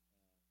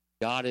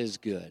God is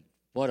good.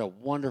 What a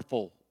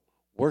wonderful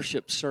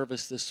worship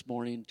service this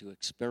morning to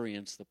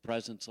experience the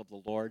presence of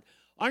the Lord.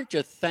 Aren't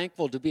you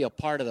thankful to be a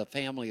part of the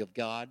family of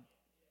God?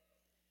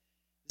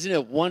 Isn't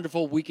it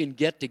wonderful we can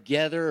get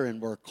together and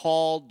we're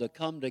called to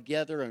come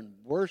together and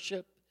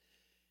worship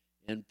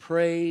and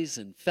praise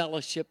and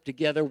fellowship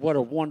together? What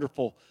a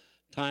wonderful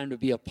time to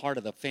be a part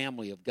of the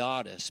family of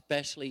God,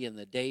 especially in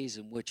the days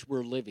in which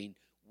we're living.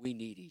 We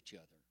need each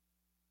other.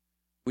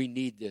 We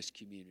need this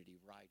community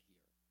right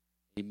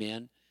here.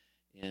 Amen.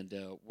 And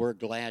we're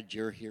glad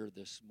you're here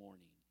this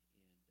morning.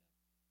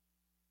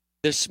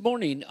 This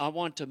morning, I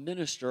want to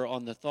minister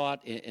on the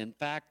thought. In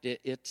fact,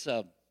 it's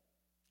a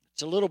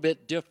little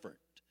bit different,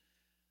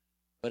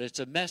 but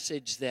it's a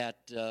message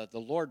that the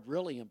Lord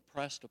really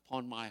impressed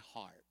upon my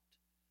heart.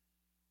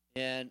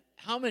 And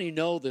how many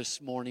know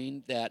this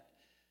morning that,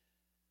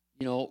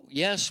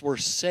 yes, we're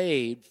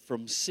saved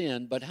from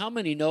sin, but how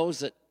many knows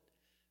that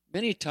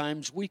many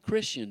times we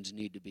Christians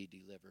need to be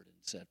delivered and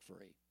set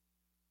free?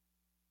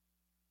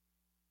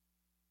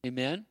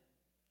 Amen?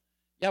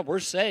 Yeah, we're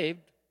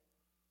saved.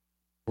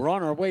 We're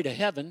on our way to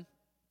heaven.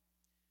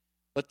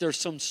 But there's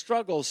some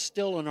struggles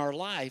still in our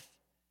life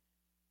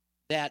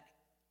that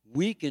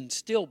we can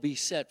still be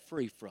set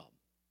free from.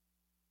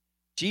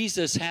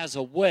 Jesus has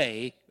a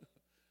way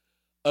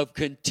of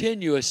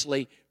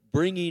continuously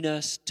bringing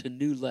us to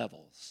new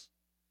levels,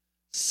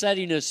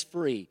 setting us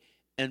free,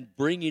 and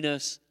bringing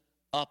us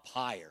up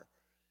higher.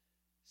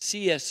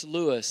 C.S.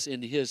 Lewis,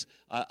 in his,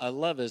 I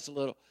love his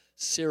little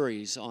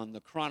series on the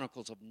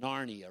Chronicles of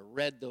Narnia,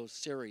 read those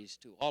series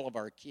to all of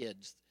our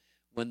kids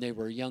when they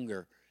were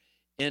younger.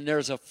 And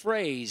there's a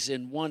phrase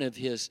in one of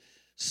his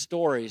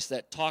stories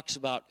that talks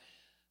about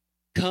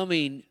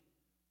coming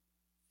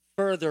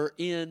further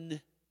in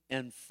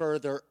and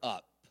further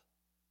up.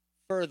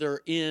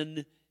 Further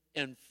in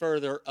and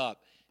further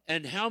up.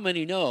 And how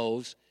many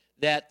knows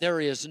that there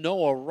is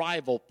no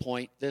arrival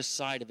point this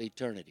side of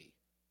eternity?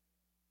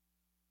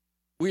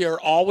 We are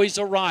always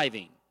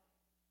arriving.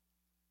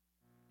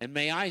 And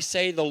may I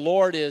say, the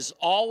Lord is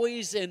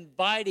always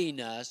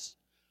inviting us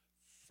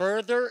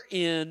further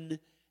in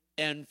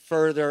and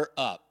further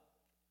up.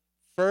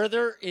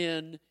 Further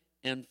in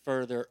and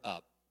further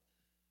up.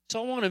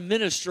 So I want to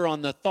minister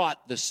on the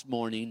thought this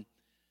morning,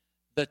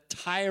 the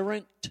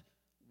tyrant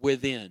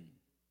within.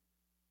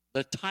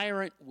 The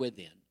tyrant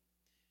within.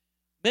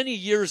 Many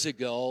years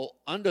ago,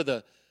 under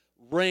the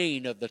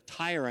reign of the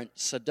tyrant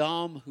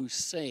Saddam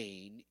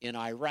Hussein in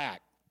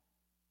Iraq,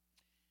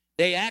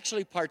 they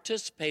actually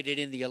participated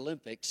in the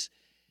Olympics.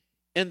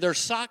 And their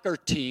soccer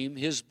team,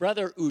 his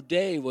brother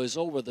Uday was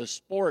over the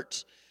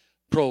sports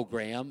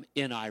program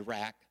in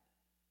Iraq.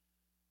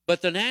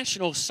 But the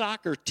national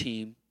soccer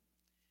team,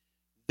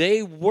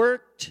 they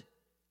worked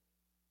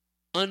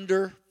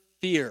under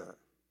fear.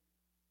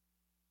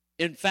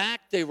 In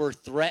fact, they were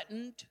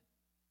threatened.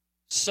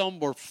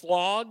 Some were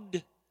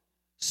flogged.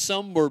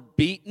 Some were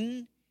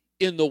beaten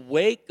in the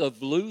wake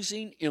of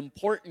losing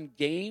important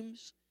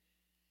games.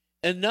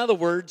 In other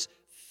words,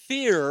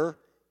 fear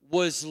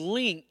was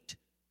linked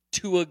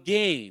to a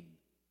game.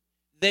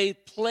 They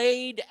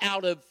played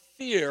out of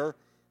fear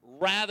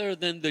rather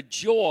than the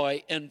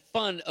joy and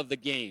fun of the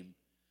game.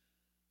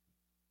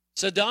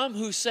 Saddam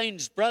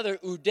Hussein's brother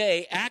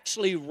Uday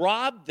actually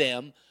robbed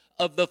them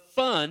of the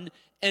fun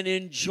and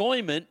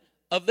enjoyment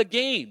of the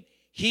game.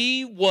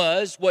 He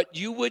was what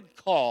you would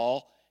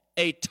call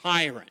a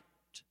tyrant.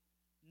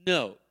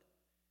 Note,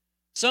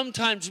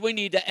 sometimes we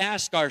need to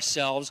ask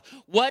ourselves,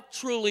 what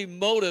truly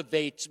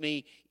motivates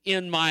me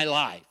in my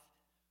life?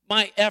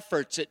 My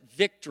efforts at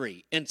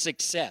victory and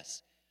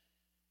success.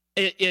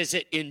 Is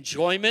it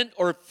enjoyment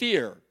or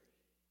fear?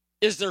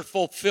 Is there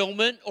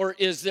fulfillment or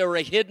is there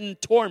a hidden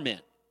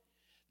torment?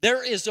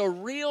 There is a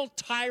real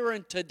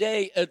tyrant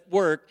today at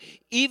work,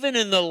 even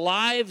in the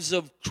lives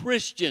of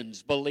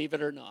Christians, believe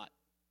it or not.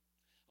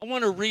 I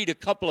want to read a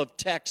couple of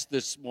texts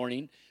this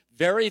morning,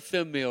 very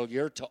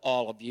familiar to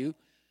all of you.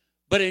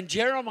 But in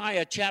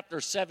Jeremiah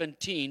chapter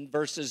 17,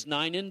 verses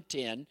 9 and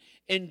 10,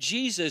 and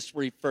Jesus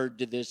referred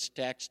to this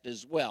text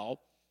as well.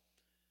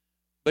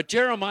 But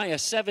Jeremiah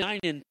 7, 9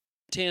 and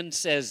 10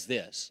 says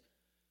this: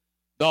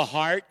 "The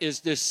heart is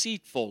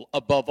deceitful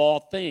above all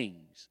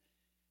things,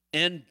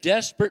 and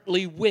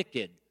desperately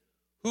wicked.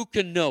 Who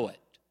can know it?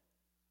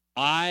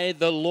 I,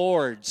 the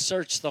Lord,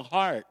 search the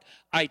heart.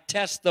 I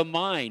test the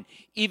mind,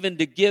 even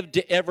to give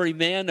to every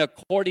man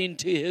according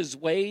to his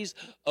ways,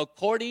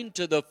 according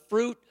to the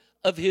fruit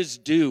of his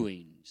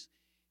doings."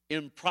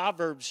 In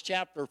Proverbs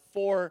chapter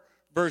 4,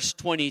 verse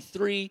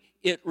 23,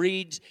 it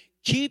reads,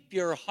 "Keep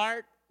your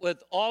heart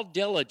with all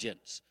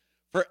diligence,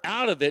 for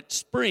out of it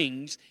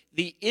springs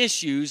the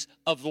issues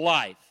of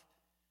life."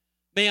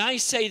 May I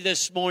say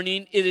this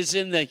morning, it is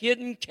in the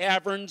hidden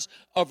caverns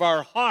of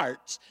our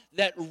hearts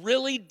that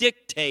really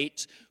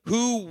dictates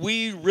who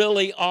we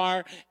really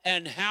are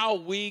and how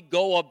we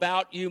go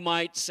about, you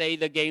might say,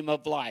 the game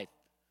of life.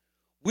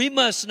 We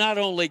must not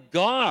only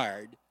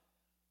guard,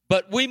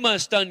 but we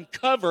must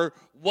uncover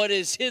what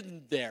is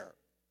hidden there.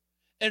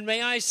 And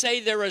may I say,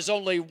 there is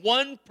only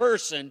one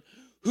person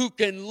who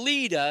can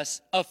lead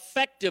us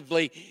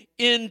effectively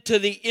into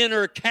the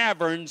inner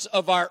caverns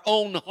of our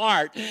own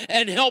heart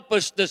and help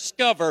us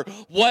discover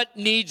what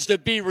needs to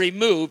be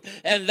removed.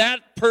 And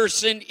that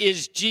person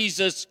is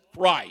Jesus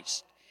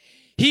Christ.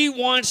 He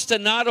wants to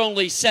not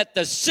only set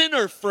the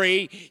sinner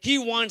free, he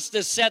wants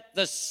to set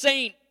the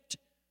saint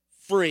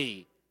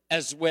free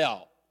as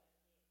well.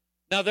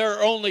 Now, there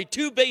are only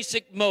two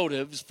basic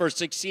motives for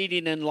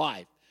succeeding in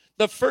life.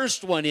 The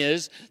first one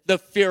is the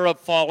fear of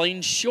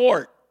falling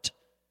short.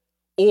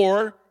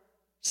 Or,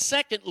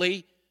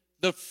 secondly,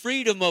 the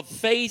freedom of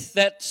faith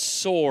that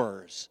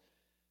soars.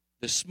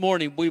 This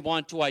morning, we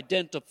want to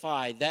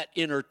identify that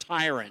inner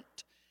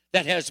tyrant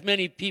that has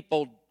many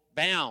people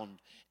bound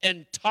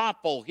and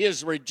topple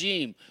his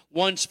regime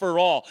once for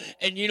all.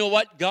 And you know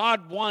what?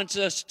 God wants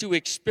us to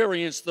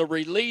experience the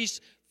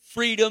release,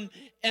 freedom,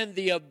 and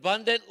the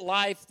abundant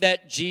life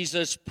that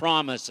Jesus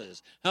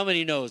promises. How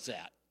many knows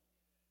that?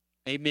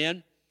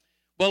 Amen?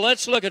 Well,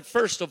 let's look at,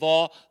 first of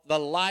all, the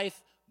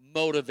life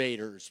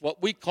motivators,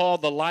 what we call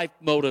the life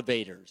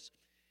motivators.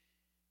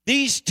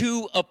 These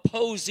two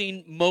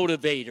opposing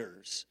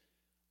motivators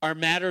are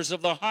matters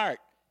of the heart.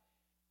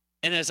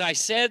 And as I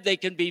said, they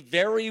can be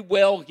very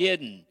well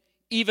hidden,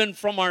 even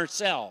from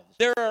ourselves.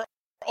 There are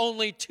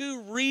only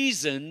two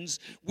reasons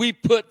we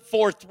put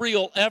forth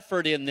real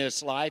effort in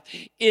this life.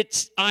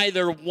 It's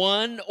either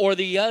one or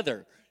the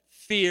other.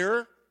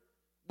 Fear,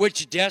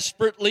 which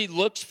desperately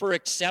looks for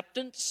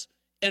acceptance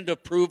and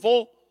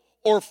approval,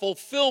 or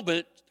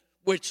fulfillment,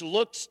 which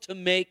looks to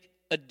make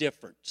a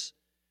difference.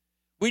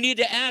 We need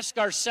to ask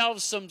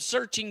ourselves some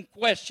searching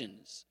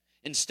questions.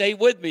 And stay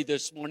with me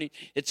this morning.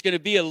 It's going to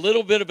be a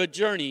little bit of a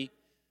journey.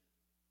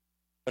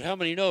 But how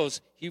many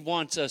knows he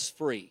wants us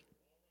free?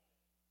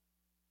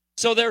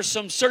 So there's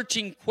some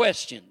searching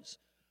questions.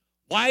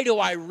 Why do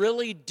I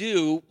really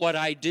do what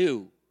I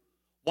do?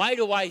 Why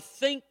do I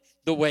think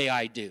the way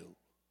I do?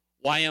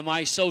 Why am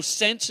I so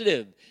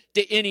sensitive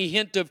to any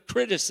hint of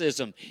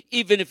criticism,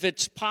 even if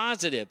it's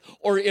positive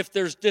or if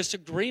there's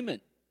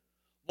disagreement?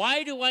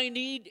 Why do I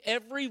need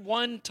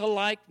everyone to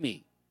like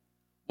me?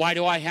 Why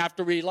do I have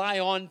to rely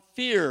on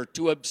fear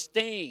to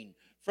abstain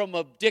from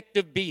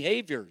addictive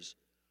behaviors?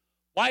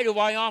 Why do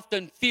I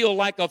often feel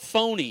like a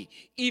phony,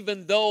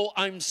 even though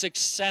I'm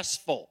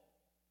successful?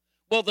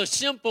 Well, the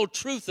simple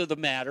truth of the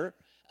matter,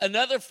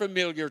 another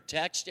familiar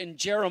text in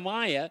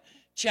Jeremiah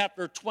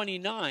chapter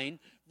 29,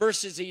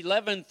 verses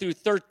 11 through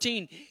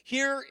 13.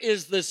 Here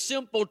is the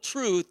simple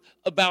truth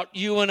about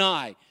you and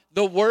I,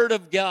 the Word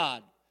of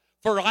God.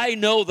 For I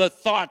know the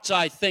thoughts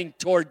I think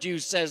toward you,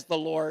 says the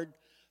Lord,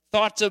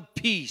 thoughts of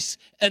peace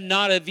and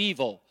not of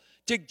evil,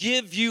 to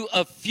give you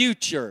a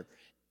future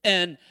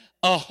and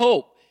a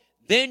hope.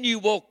 Then you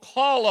will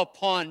call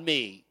upon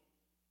me,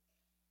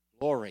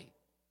 glory,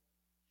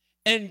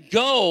 and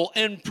go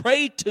and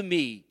pray to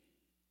me,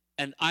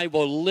 and I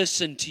will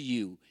listen to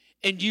you,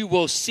 and you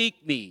will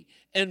seek me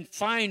and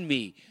find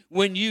me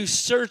when you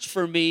search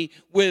for me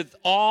with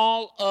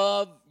all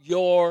of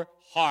your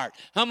heart.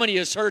 How many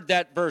has heard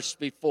that verse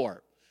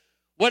before?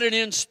 What an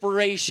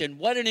inspiration,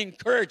 what an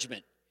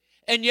encouragement.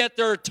 And yet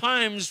there are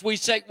times we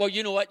say, well,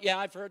 you know what? Yeah,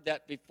 I've heard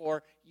that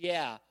before.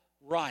 Yeah,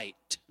 right.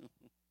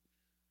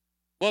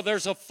 Well,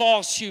 there's a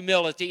false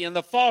humility, and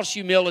the false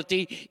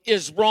humility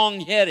is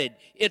wrong-headed.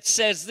 It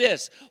says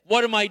this,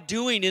 what am I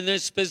doing in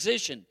this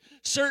position?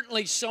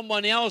 Certainly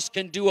someone else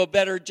can do a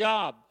better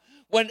job.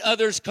 When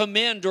others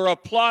commend or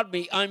applaud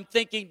me, I'm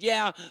thinking,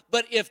 yeah,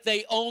 but if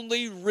they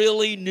only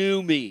really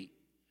knew me.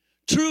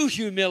 True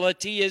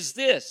humility is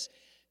this.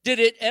 Did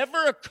it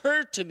ever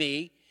occur to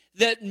me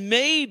that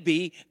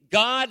maybe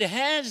God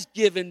has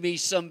given me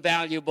some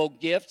valuable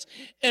gifts,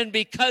 and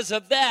because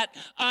of that,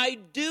 I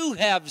do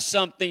have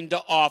something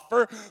to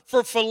offer?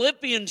 For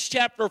Philippians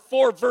chapter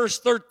 4, verse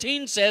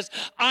 13 says,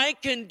 I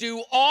can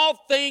do all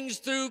things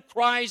through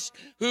Christ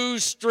who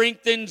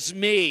strengthens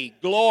me.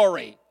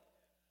 Glory.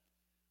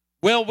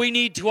 Well, we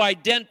need to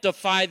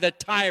identify the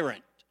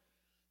tyrant.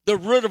 The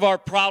root of our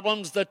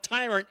problems, the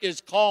tyrant,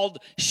 is called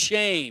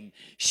shame.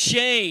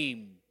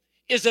 Shame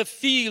is a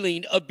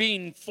feeling of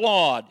being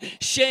flawed.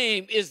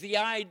 Shame is the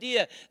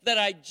idea that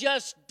I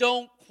just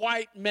don't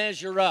quite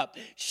measure up.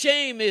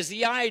 Shame is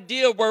the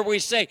idea where we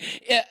say,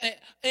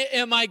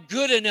 am I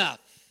good enough?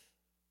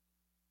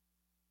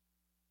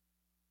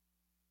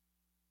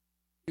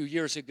 A few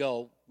years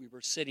ago, we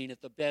were sitting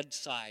at the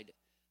bedside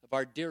of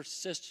our dear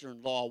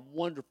sister-in-law, a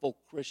wonderful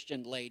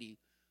Christian lady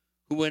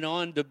who went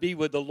on to be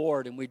with the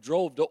Lord, and we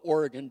drove to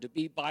Oregon to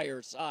be by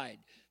her side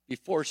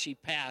before she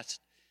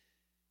passed.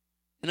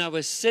 And I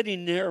was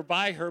sitting there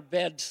by her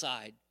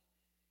bedside,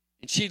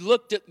 and she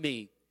looked at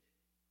me.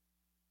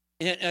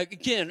 And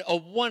again, a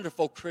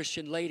wonderful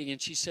Christian lady.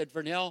 And she said,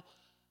 Vernell,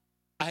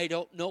 I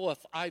don't know if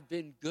I've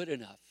been good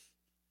enough.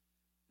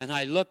 And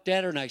I looked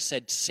at her and I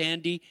said,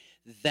 Sandy,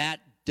 that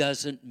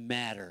doesn't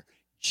matter.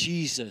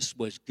 Jesus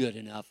was good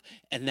enough,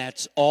 and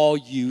that's all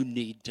you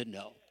need to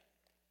know.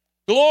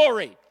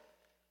 Glory.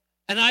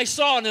 And I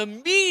saw an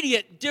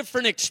immediate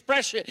different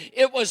expression.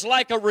 It was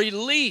like a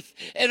relief.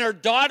 And her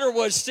daughter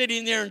was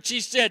sitting there and she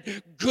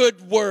said,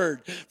 good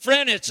word.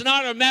 Friend, it's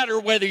not a matter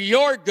whether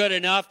you're good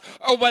enough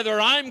or whether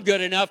I'm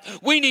good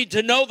enough. We need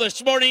to know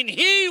this morning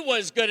he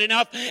was good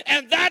enough,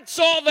 and that's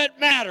all that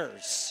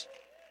matters.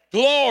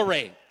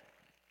 Glory.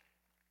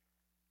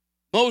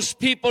 Most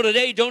people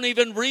today don't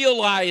even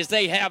realize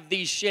they have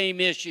these shame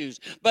issues,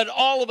 but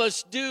all of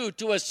us do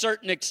to a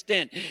certain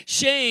extent.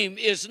 Shame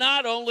is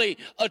not only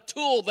a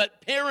tool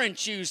that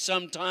parents use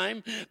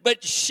sometimes,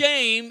 but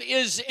shame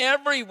is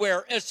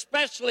everywhere,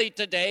 especially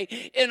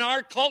today in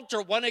our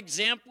culture. One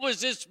example is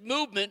this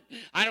movement.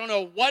 I don't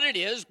know what it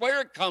is, where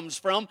it comes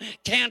from,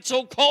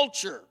 cancel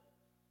culture.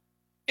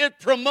 It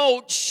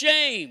promotes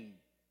shame.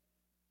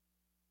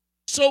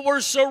 So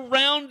we're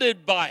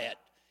surrounded by it.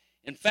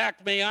 In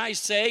fact, may I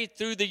say,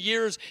 through the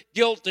years,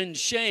 guilt and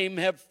shame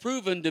have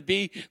proven to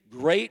be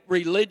great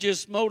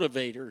religious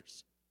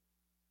motivators.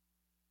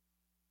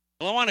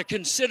 Well, I want to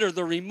consider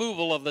the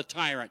removal of the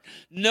tyrant.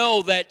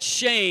 Know that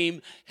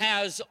shame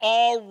has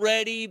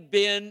already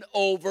been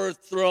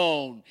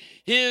overthrown.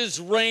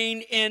 His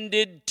reign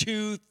ended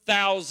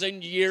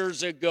 2,000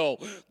 years ago.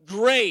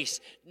 Grace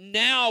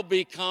now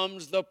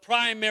becomes the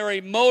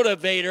primary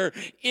motivator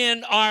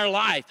in our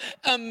life.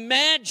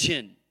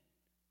 Imagine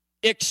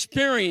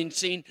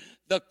experiencing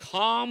the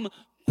calm,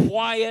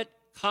 quiet,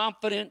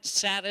 confident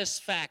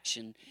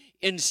satisfaction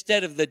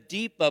instead of the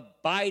deep,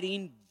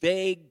 abiding,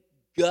 vague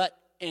gut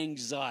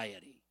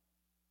anxiety.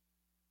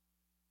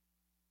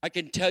 I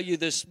can tell you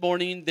this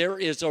morning there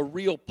is a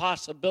real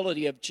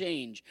possibility of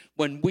change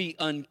when we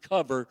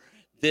uncover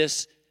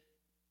this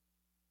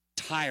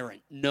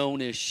tyrant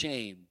known as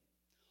shame.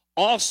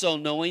 Also,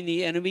 knowing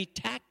the enemy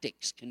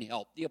tactics can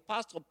help. The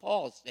Apostle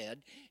Paul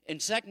said in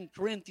 2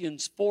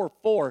 Corinthians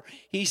 4:4,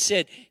 he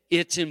said,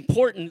 it's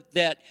important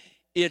that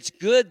it's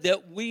good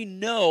that we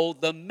know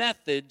the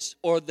methods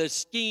or the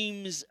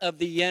schemes of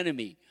the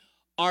enemy.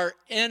 Our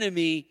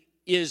enemy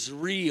is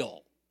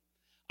real.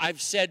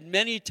 I've said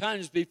many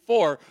times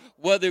before,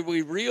 whether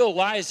we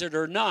realize it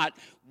or not,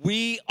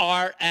 we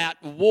are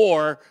at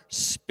war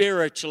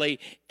spiritually,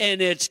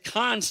 and it's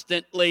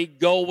constantly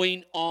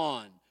going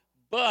on.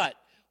 But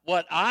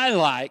what I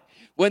like,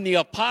 when the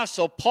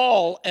Apostle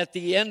Paul, at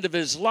the end of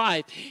his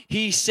life,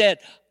 he said,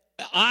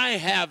 I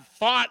have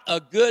fought a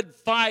good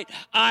fight.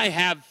 I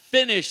have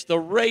finished the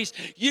race.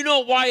 You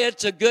know why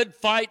it's a good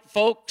fight,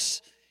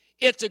 folks?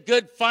 It's a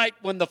good fight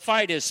when the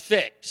fight is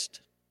fixed.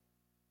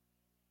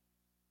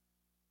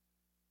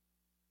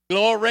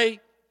 Glory.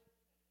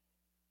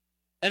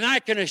 And I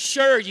can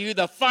assure you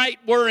the fight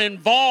we're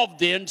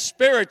involved in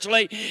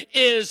spiritually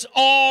is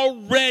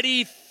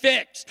already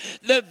fixed.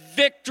 The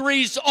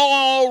victory's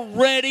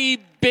already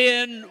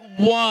been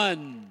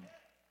won.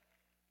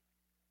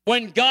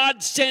 When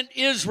God sent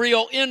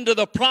Israel into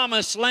the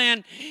promised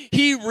land,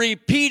 he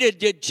repeated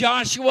to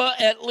Joshua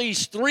at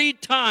least 3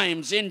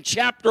 times in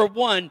chapter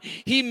 1.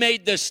 He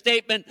made the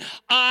statement,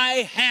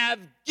 I have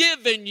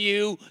given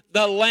you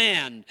the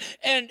land,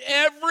 and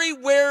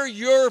everywhere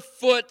your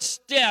foot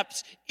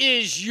steps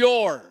is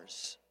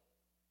yours.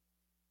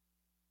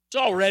 It's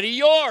already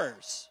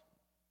yours.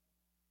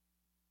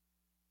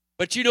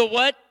 But you know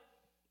what?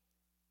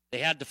 They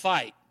had to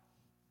fight.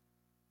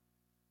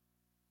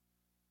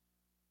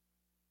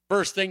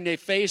 First thing they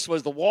faced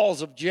was the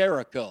walls of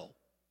Jericho.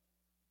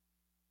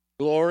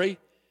 Glory.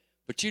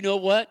 But you know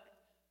what?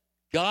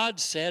 God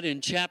said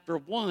in chapter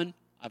 1,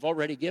 I've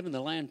already given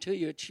the land to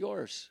you. It's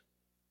yours.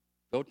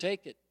 Go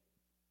take it.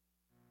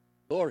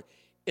 Glory.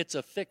 It's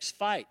a fixed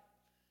fight.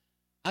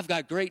 I've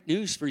got great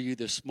news for you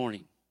this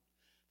morning.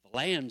 The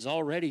land's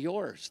already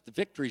yours. The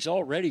victory's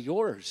already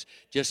yours.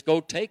 Just go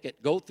take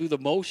it. Go through the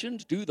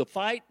motions, do the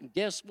fight, and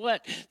guess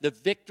what? The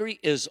victory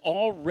is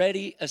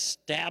already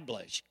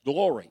established.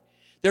 Glory.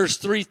 There's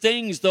 3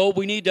 things, though,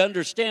 we need to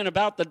understand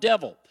about the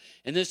devil.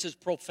 And this is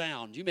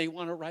profound. You may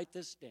want to write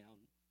this down.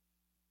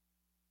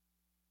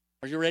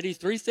 Are you ready?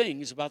 3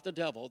 things about the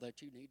devil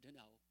that you need to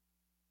know.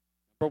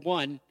 Number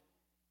 1,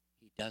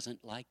 he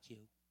doesn't like you.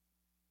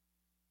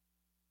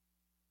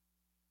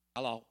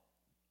 Hello.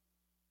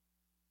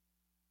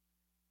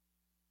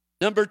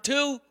 Number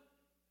 2,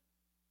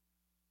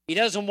 he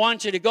doesn't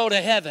want you to go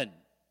to heaven.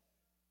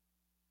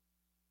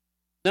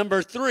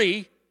 Number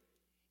 3,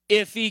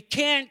 if he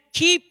can't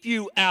keep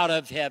you out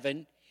of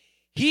heaven,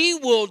 he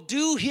will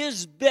do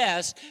his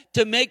best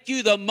to make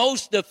you the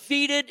most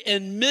defeated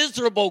and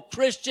miserable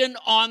Christian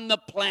on the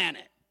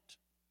planet.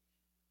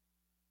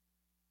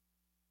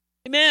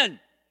 Amen.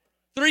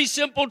 3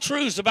 simple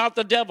truths about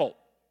the devil.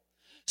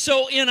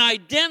 So in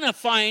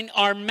identifying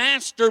our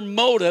master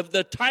motive,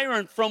 the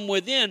tyrant from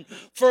within,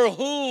 for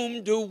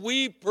whom do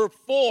we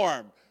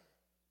perform?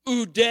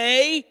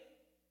 Uday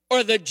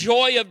or the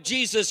joy of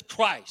Jesus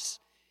Christ?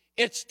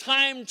 It's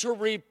time to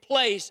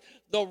replace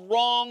the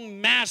wrong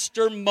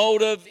master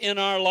motive in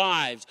our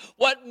lives.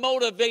 What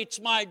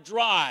motivates my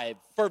drive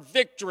for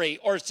victory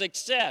or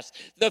success?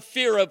 The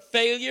fear of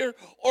failure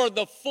or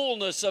the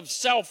fullness of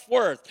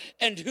self-worth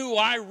and who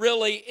I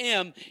really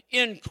am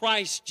in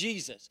Christ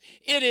Jesus?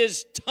 It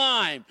is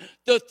time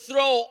to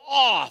throw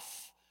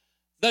off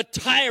the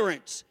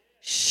tyrant's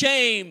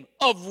shame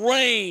of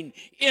reign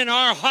in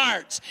our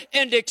hearts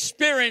and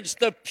experience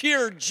the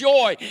pure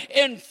joy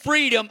and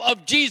freedom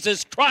of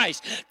Jesus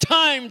Christ.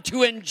 Time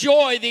to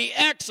enjoy the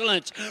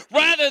excellence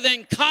rather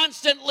than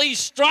constantly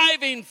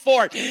striving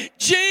for it.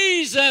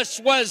 Jesus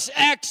was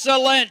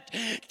excellent.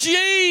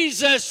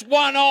 Jesus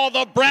won all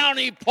the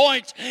brownie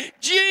points.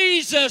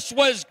 Jesus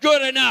was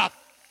good enough.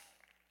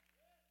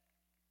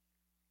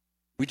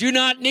 We do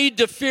not need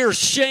to fear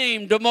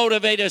shame to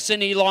motivate us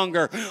any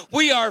longer.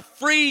 We are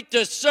free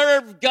to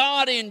serve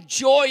God in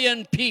joy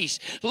and peace.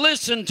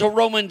 Listen to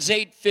Romans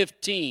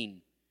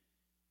 8:15.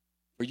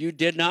 For you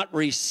did not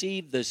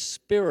receive the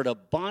spirit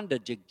of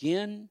bondage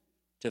again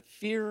to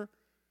fear,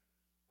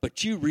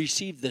 but you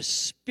received the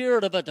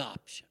spirit of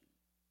adoption,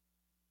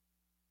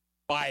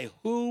 by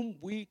whom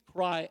we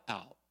cry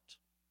out,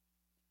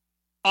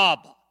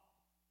 Abba,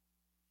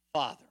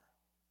 Father.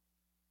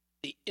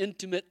 The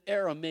intimate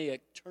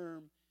Aramaic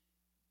term,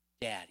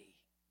 Daddy.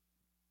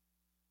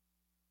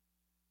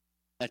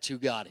 That's who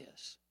God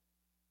is.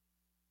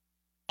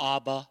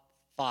 Abba,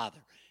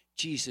 Father.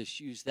 Jesus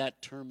used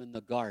that term in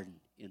the garden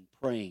in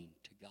praying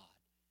to God.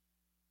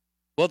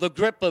 Well, the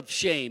grip of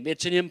shame,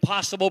 it's an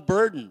impossible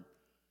burden.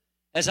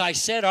 As I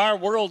said, our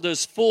world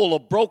is full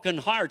of broken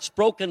hearts,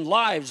 broken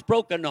lives,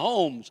 broken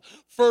homes,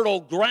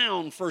 fertile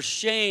ground for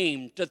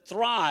shame to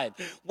thrive.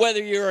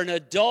 Whether you're an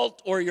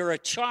adult or you're a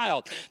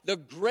child, the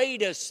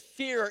greatest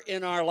fear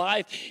in our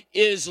life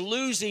is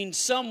losing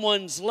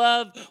someone's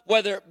love,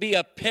 whether it be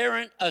a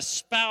parent, a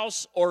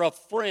spouse, or a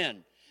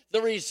friend.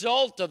 The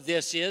result of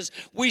this is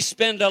we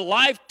spend a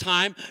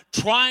lifetime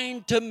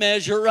trying to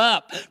measure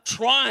up,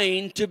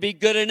 trying to be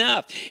good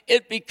enough.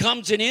 It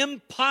becomes an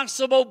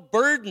impossible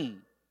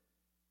burden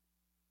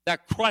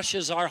that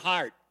crushes our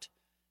heart,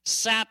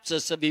 saps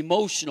us of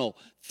emotional,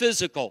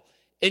 physical,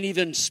 and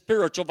even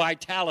spiritual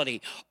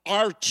vitality.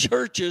 Our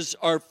churches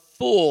are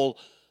full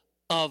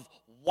of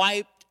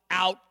wiped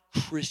out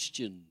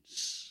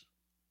Christians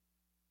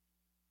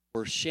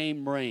where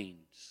shame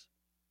reigns.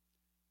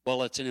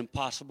 Well, it's an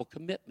impossible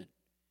commitment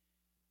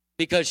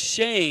because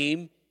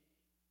shame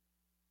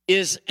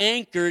is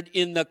anchored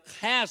in the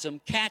chasm,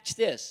 catch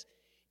this,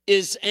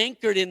 is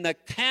anchored in the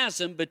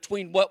chasm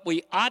between what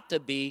we ought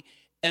to be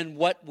and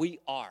what we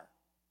are.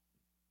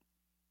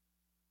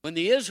 When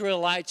the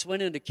Israelites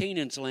went into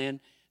Canaan's land,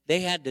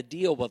 they had to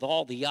deal with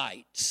all the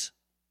ites.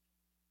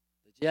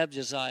 The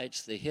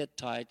Jebusites, the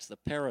Hittites, the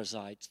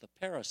Perizzites, the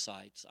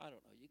Parasites. I don't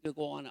know. You could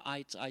go on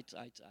ites.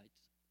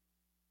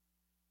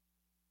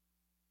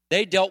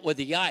 They dealt with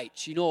the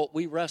ites. You know what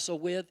we wrestle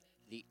with?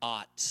 The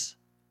oughts.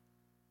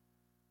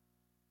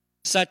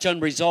 Such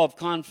unresolved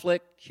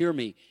conflict, hear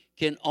me,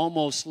 can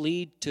almost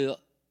lead to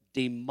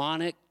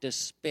demonic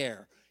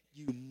despair.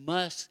 You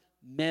must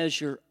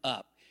measure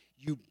up.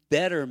 You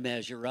better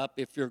measure up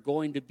if you're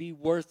going to be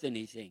worth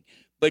anything.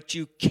 But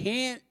you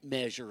can't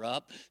measure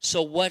up,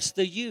 so what's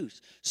the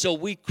use? So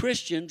we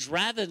Christians,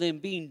 rather than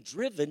being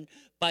driven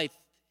by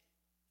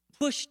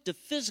push to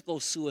physical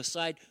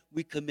suicide,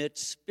 we commit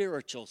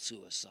spiritual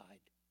suicide.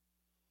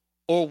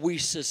 Or we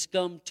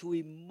succumb to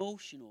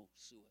emotional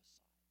suicide.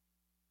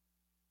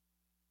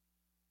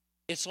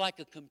 It's like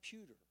a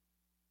computer.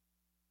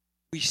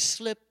 We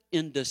slip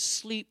into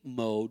sleep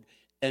mode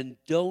and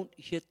don't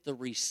hit the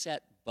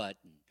reset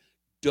button.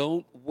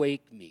 Don't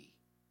wake me.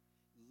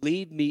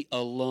 Leave me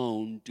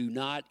alone. Do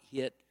not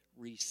hit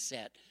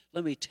reset.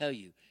 Let me tell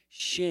you,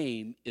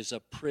 shame is a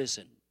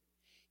prison.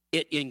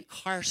 It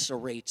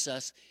incarcerates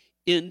us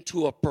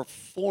into a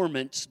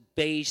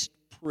performance-based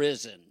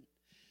prison,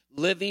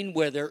 living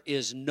where there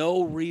is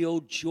no real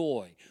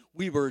joy.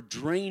 We were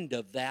drained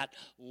of that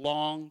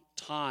long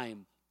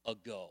time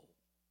ago.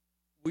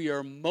 We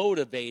are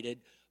motivated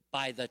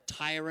by the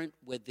tyrant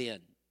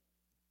within.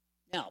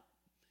 Now,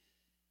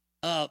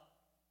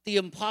 the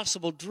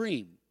impossible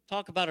dream.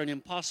 Talk about an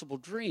impossible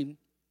dream.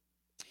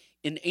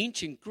 In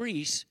ancient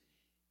Greece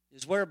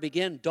is where it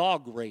began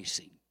dog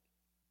racing.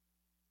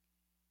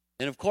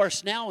 And of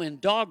course, now in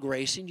dog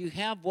racing, you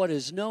have what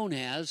is known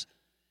as,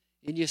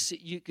 and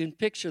you can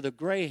picture the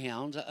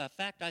greyhounds. In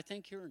fact, I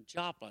think here in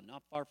Joplin,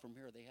 not far from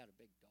here, they had a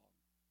big dog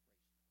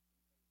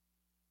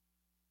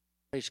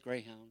race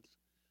greyhounds.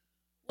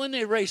 When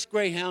they race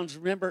greyhounds,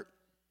 remember,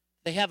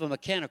 they have a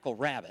mechanical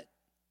rabbit.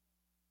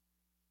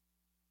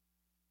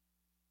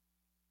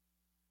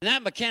 And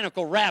that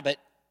mechanical rabbit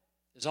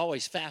is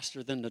always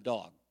faster than the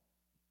dog.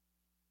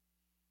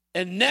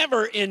 And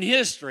never in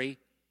history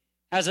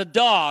has a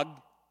dog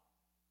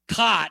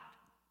caught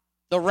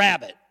the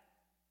rabbit.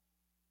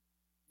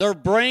 Their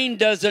brain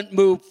doesn't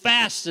move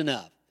fast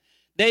enough.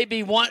 They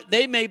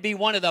may be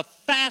one of the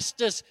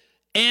fastest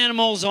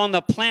animals on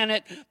the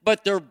planet,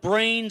 but their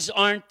brains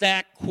aren't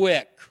that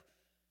quick.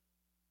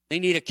 They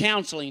need a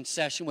counseling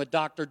session with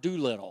Dr.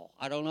 Doolittle.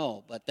 I don't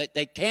know, but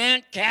they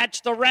can't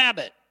catch the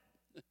rabbit.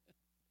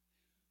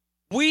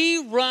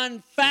 We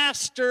run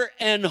faster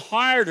and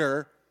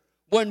harder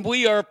when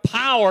we are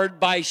powered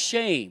by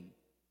shame.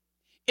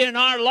 In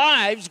our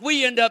lives,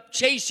 we end up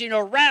chasing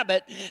a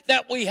rabbit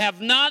that we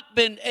have not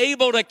been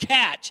able to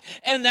catch.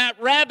 And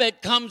that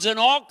rabbit comes in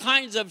all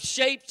kinds of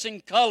shapes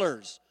and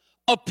colors.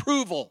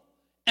 Approval,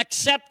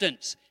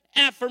 acceptance,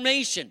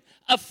 affirmation,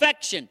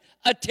 affection,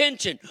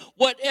 attention.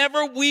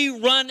 Whatever we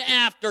run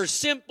after,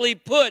 simply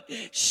put,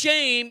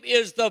 shame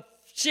is the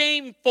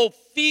shameful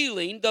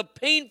feeling, the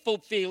painful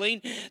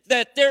feeling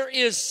that there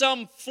is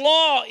some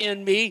flaw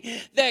in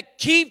me that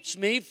keeps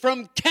me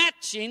from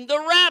catching the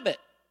rabbit.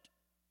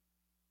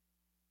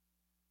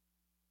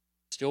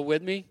 Still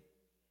with me?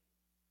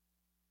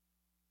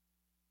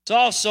 It's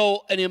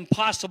also an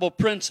impossible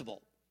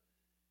principle.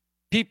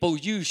 People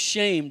use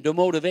shame to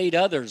motivate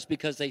others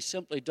because they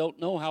simply don't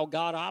know how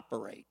God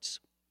operates.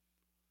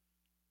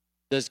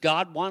 Does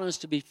God want us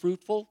to be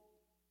fruitful,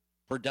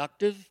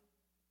 productive?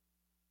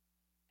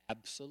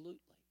 Absolutely.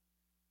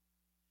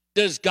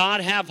 Does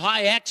God have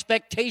high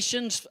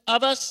expectations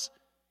of us?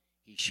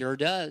 He sure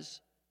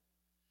does.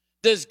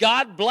 Does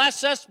God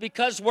bless us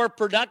because we're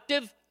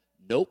productive?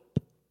 Nope.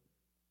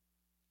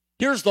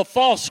 Here's the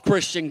false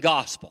Christian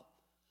gospel.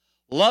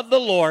 Love the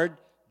Lord,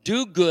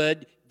 do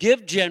good,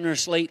 give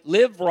generously,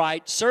 live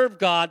right, serve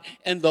God,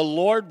 and the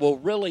Lord will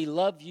really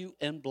love you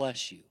and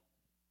bless you.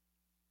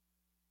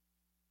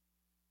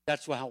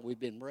 That's how we've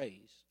been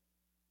raised.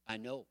 I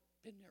know.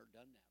 Been there,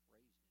 done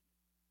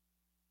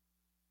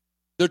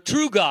that. The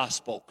true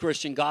gospel,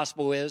 Christian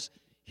gospel, is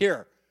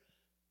here.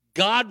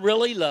 God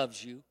really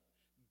loves you.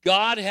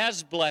 God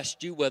has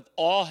blessed you with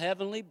all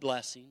heavenly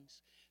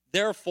blessings.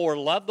 Therefore,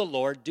 love the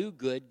Lord, do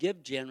good,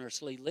 give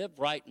generously, live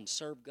right, and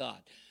serve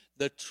God.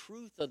 The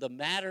truth of the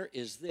matter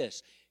is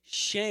this.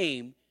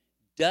 Shame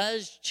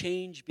does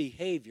change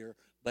behavior,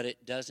 but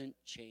it doesn't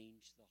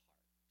change the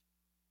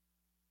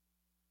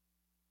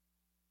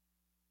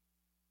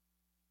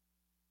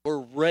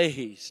heart. We're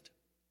raised,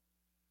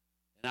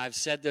 and I've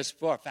said this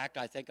before. In fact,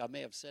 I think I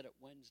may have said it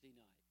Wednesday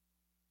night.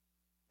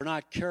 We're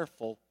not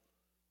careful.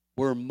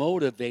 We're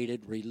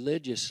motivated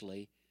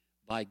religiously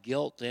by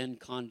guilt and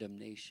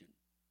condemnation.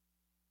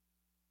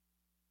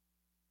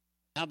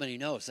 How many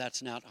knows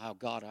that's not how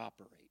God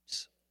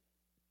operates?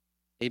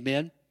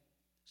 Amen?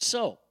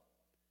 So,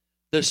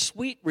 the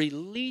sweet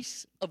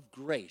release of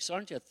grace.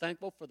 Aren't you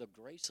thankful for the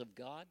grace of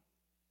God?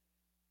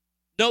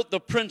 Note the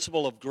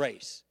principle of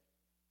grace.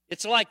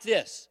 It's like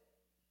this.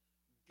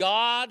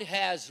 God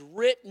has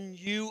written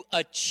you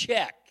a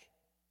check.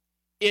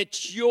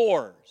 It's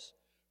yours,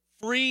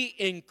 free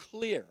and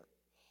clear.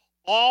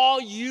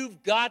 All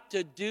you've got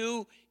to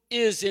do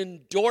is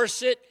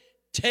endorse it,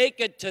 take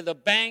it to the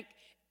bank,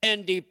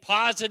 and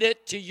deposit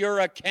it to your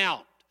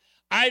account.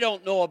 I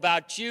don't know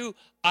about you.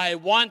 I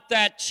want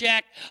that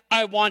check.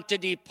 I want to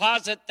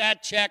deposit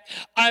that check.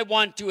 I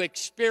want to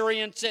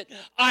experience it.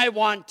 I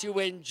want to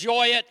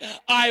enjoy it.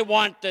 I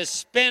want to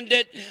spend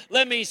it.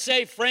 Let me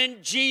say, friend,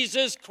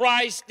 Jesus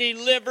Christ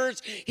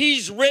delivers.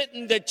 He's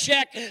written the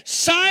check.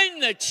 Sign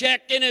the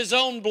check in his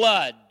own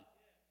blood.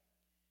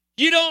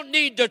 You don't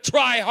need to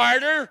try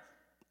harder.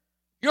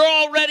 You're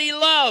already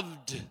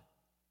loved.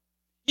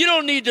 You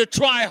don't need to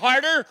try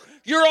harder.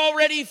 You're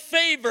already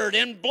favored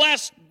and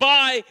blessed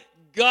by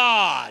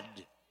God.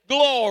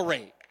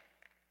 Glory.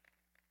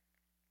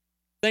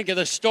 Think of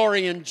the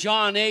story in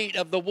John 8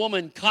 of the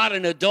woman caught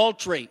in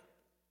adultery.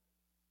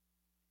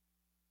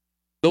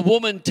 The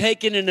woman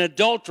taken in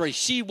adultery.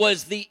 She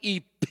was the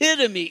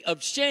epitome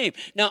of shame.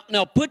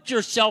 Now put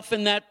yourself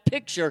in that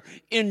picture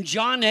in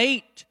John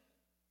 8.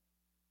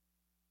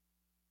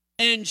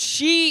 And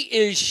she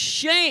is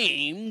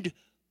shamed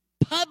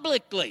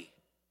publicly.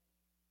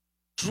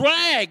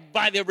 Dragged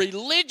by the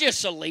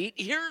religious elite,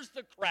 here's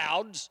the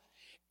crowds,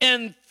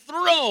 and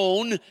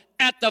thrown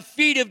at the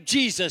feet of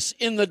Jesus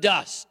in the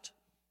dust.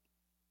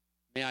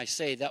 May I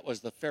say, that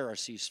was the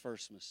Pharisees'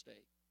 first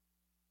mistake.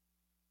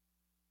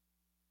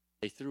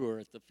 They threw her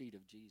at the feet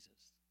of Jesus.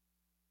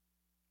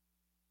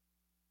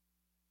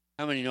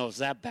 How many knows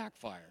that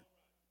backfired?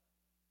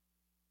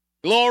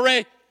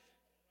 Glory!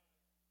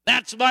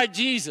 That's my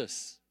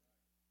Jesus.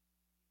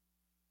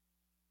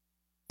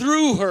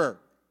 Threw her.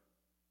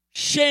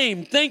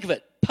 Shame, think of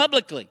it,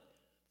 publicly,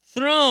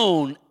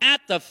 thrown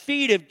at the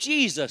feet of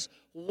Jesus.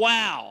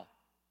 Wow.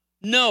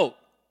 Note,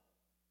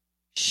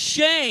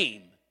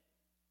 shame,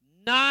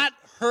 not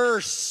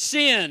her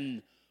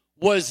sin,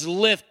 was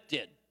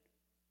lifted.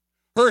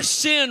 Her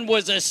sin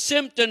was a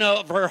symptom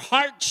of her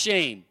heart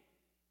shame.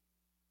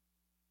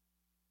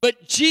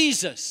 But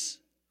Jesus,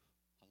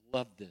 I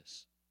love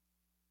this,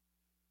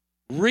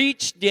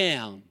 reached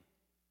down,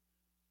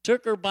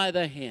 took her by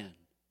the hand,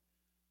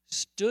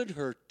 stood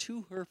her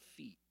to her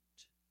feet.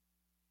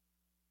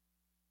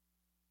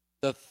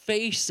 The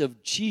face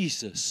of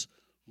Jesus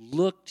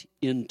looked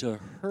into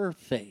her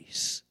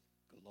face.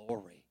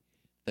 Glory,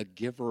 the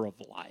giver of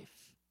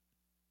life.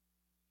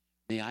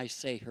 May I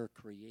say her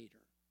creator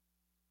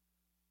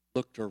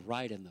looked her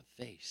right in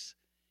the face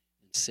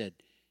said,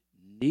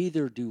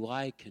 neither do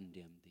I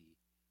condemn thee.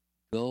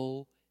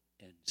 Go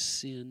and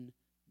sin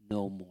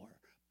no more.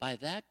 By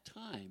that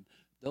time,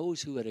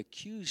 those who had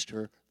accused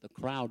her, the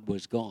crowd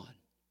was gone.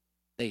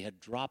 They had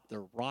dropped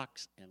their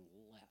rocks and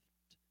left.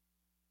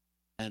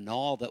 And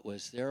all that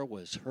was there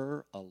was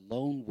her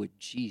alone with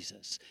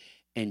Jesus.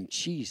 And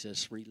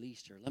Jesus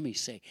released her. Let me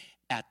say,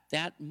 at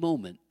that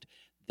moment,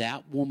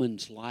 that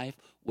woman's life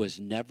was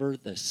never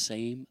the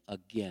same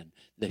again.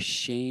 The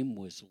shame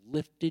was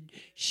lifted.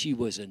 She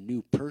was a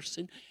new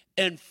person.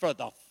 And for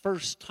the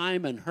first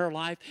time in her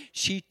life,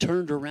 she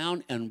turned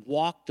around and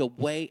walked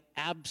away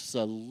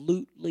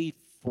absolutely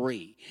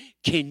free.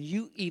 Can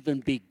you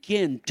even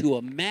begin to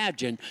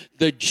imagine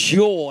the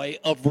joy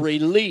of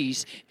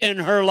release in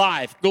her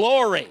life?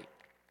 Glory.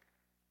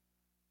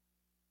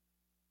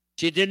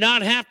 She did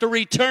not have to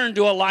return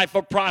to a life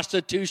of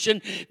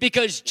prostitution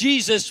because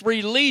Jesus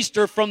released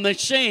her from the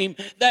shame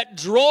that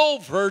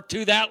drove her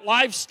to that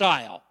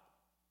lifestyle.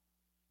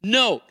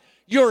 Note,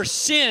 your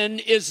sin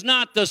is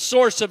not the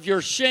source of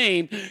your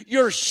shame.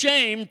 Your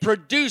shame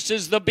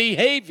produces the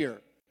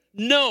behavior.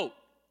 Note,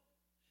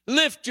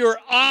 lift your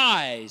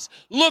eyes.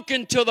 Look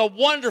into the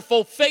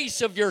wonderful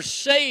face of your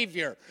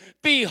Savior.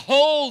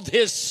 Behold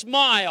his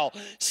smile.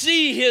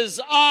 See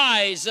his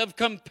eyes of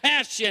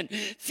compassion.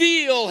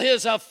 Feel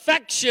his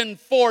affection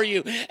for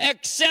you.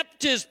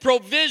 Accept his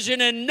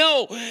provision and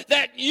know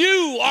that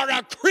you are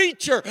a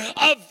creature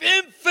of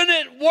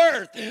infinite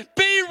worth.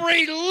 Be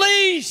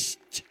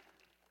released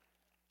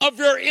of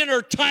your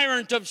inner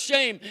tyrant of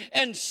shame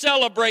and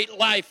celebrate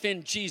life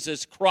in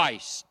Jesus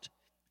Christ.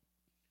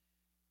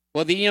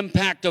 Well, the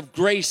impact of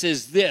grace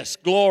is this.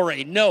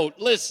 Glory. Note,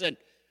 listen.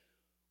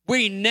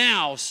 We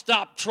now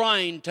stop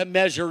trying to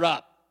measure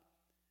up.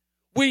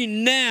 We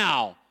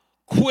now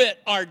quit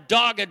our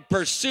dogged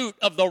pursuit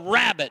of the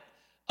rabbit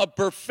of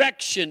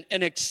perfection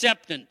and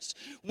acceptance.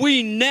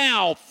 We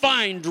now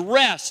find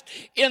rest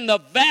in the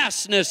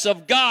vastness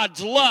of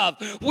God's love.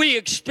 We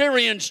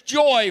experience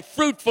joy,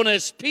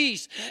 fruitfulness,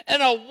 peace,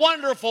 and a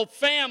wonderful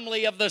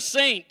family of the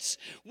saints.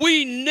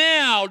 We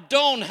now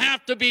don't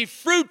have to be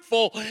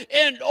fruitful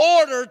in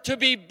order to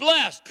be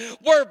blessed.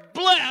 We're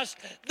blessed,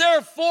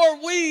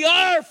 therefore we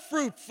are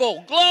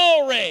fruitful.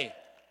 Glory.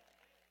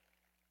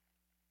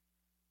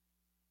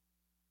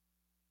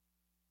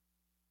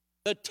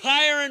 The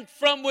tyrant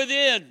from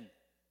within.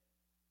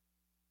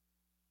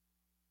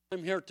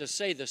 I'm here to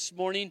say this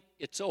morning,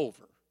 it's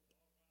over.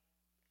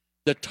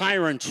 The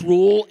tyrant's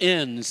rule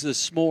ends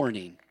this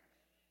morning.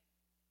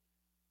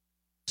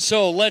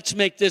 So let's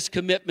make this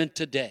commitment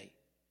today.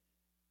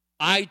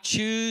 I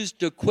choose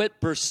to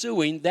quit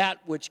pursuing that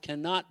which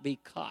cannot be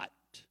caught.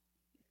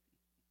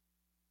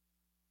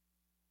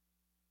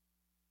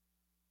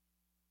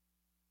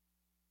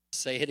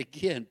 Say it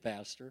again,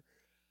 Pastor.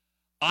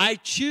 I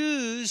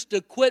choose to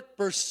quit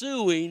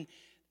pursuing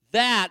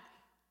that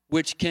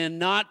which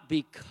cannot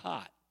be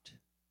caught.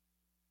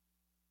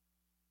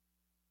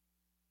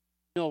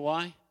 You know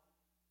why?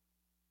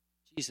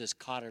 Jesus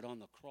caught it on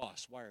the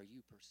cross. Why are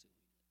you pursuing it?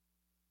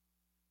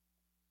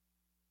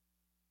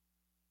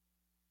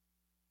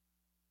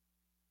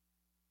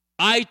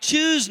 I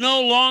choose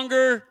no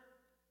longer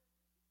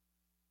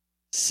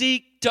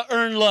seek to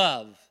earn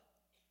love.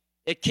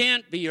 It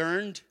can't be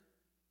earned.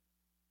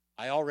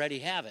 I already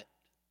have it.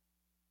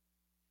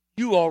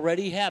 You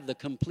already have the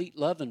complete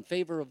love and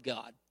favor of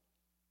God.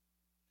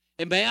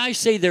 And may I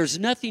say, there's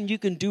nothing you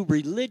can do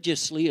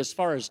religiously as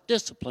far as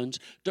disciplines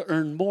to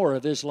earn more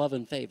of his love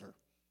and favor.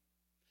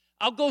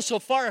 I'll go so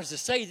far as to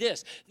say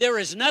this. There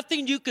is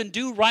nothing you can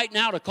do right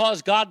now to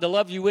cause God to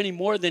love you any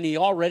more than he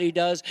already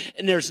does.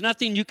 And there's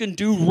nothing you can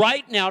do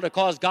right now to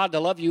cause God to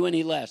love you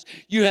any less.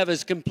 You have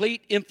his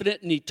complete,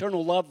 infinite, and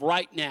eternal love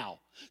right now.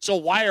 So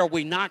why are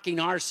we knocking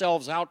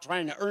ourselves out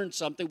trying to earn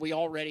something we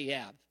already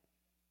have?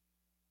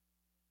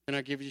 Can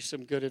I give you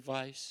some good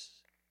advice?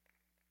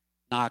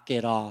 Knock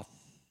it off.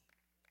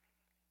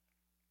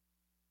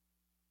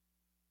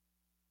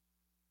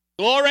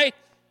 Glory.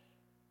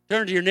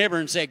 Turn to your neighbor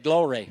and say,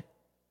 glory.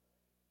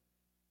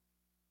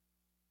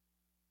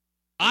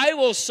 I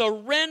will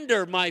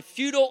surrender my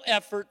futile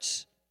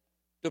efforts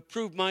to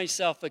prove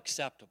myself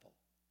acceptable.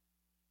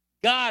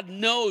 God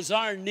knows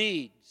our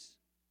needs.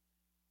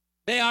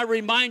 May I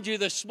remind you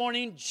this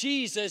morning,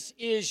 Jesus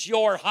is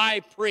your high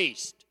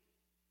priest.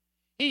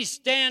 He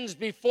stands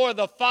before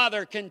the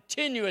Father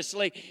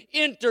continuously,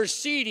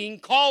 interceding,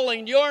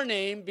 calling your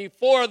name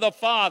before the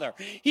Father.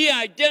 He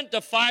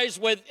identifies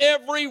with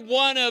every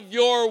one of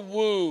your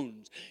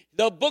wounds.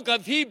 The book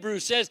of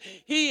Hebrews says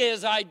he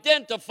is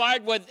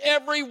identified with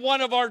every one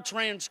of our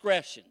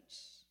transgressions.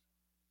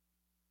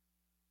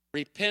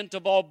 Repent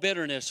of all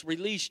bitterness,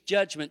 release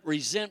judgment,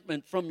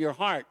 resentment from your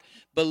heart.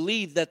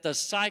 Believe that the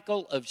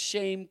cycle of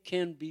shame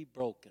can be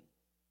broken.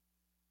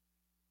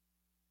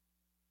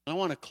 I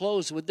want to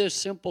close with this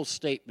simple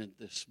statement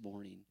this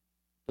morning,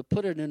 but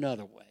put it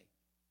another way.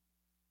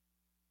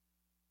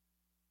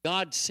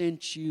 God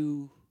sent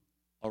you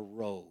a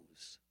rose.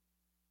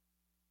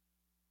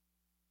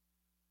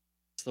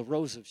 It's the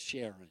rose of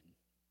Sharon.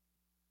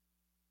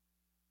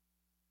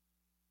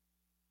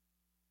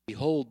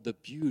 Behold the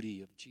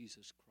beauty of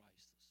Jesus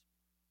Christ.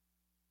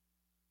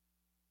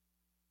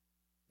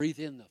 Breathe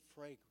in the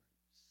fragrance.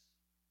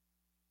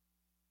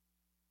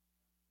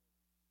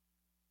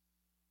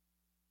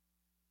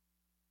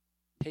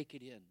 Take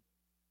it in.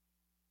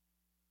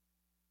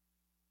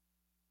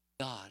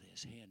 God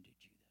has handed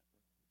you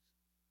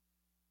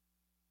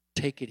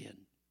that rose. Take it in.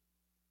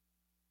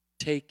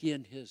 Take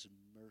in His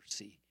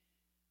mercy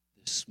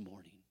this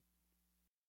morning.